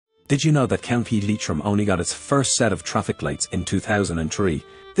Did you know that County Leitrim only got its first set of traffic lights in 2003?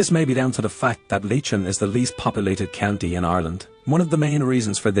 This may be down to the fact that Leitrim is the least populated county in Ireland. One of the main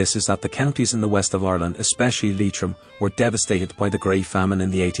reasons for this is that the counties in the west of Ireland, especially Leitrim, were devastated by the Great Famine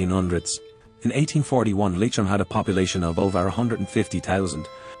in the 1800s. In 1841, Leitrim had a population of over 150,000,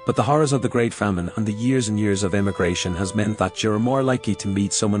 but the horrors of the Great Famine and the years and years of immigration has meant that you're more likely to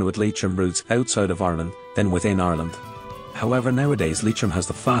meet someone with Leitrim roots outside of Ireland than within Ireland. However, nowadays Leitrim has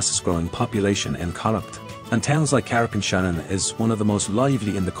the fastest growing population in Connacht, and towns like Carrick-on-Shannon is one of the most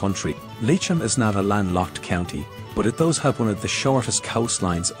lively in the country. Leitrim is not a landlocked county, but it does have one of the shortest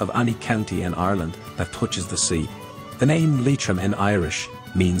coastlines of any county in Ireland that touches the sea. The name Leitrim in Irish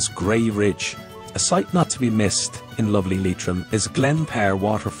means Grey Ridge. A site not to be missed in lovely Leitrim is Glen Pear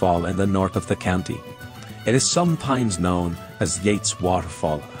Waterfall in the north of the county. It is sometimes known as Yeats'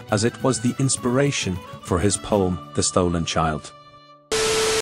 Waterfall, as it was the inspiration for his poem The Stolen Child.